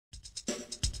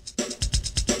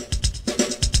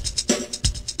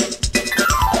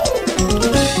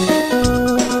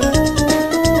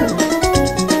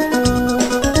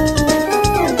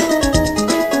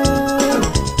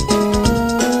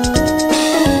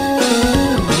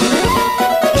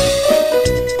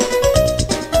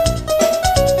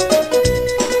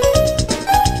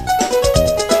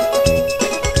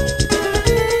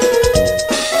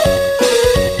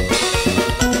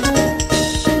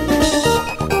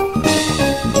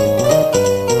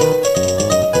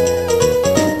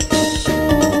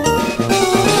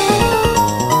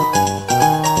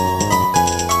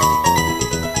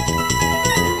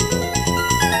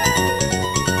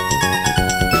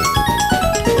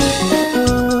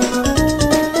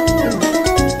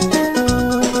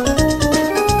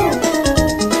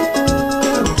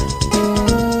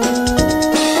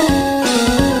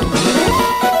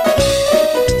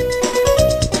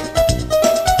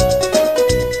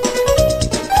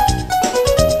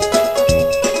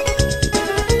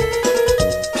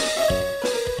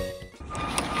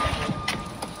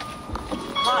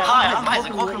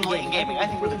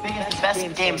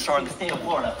in the state of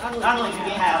Florida. Not only do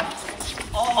we have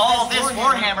all this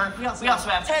Warhammer, we also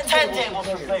have 10 tables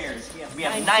for players. We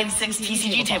have 96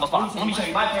 TCG tablecloths. Let me show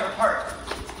you my favorite part.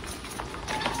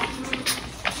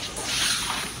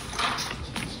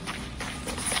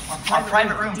 Our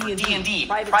private room for D&D,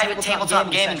 private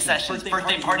tabletop gaming sessions,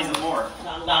 birthday parties, and more.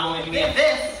 Not only do we have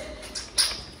this,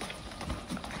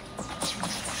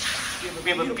 we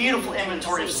have a beautiful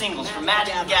inventory of singles from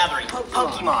Magic the Gathering,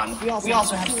 Pokemon. We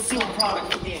also have sealed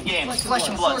products for games, Flesh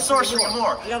and Blood, Sorcery, and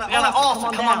more. We got it all,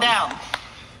 so come on down.